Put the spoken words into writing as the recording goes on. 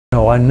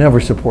No, I never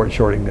support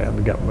shorting down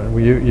the government.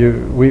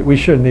 We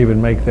shouldn't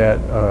even make that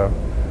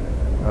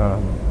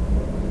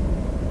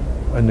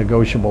a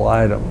negotiable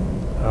item.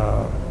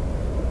 I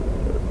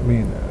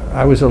mean,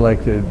 I was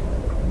elected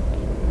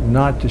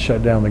not to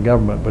shut down the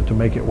government, but to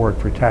make it work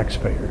for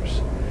taxpayers.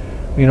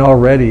 I mean,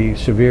 already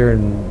Sevier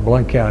and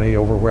Blount County,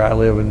 over where I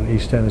live in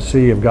East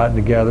Tennessee, have gotten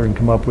together and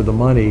come up with the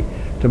money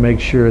to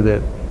make sure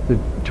that the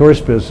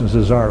tourist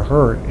businesses aren't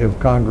hurt if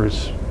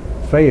Congress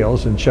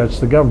fails and shuts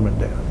the government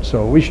down.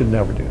 So we should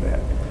never do that.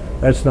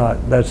 That's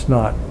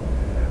not,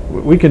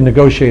 we can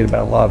negotiate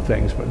about a lot of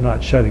things, but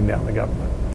not shutting down the government.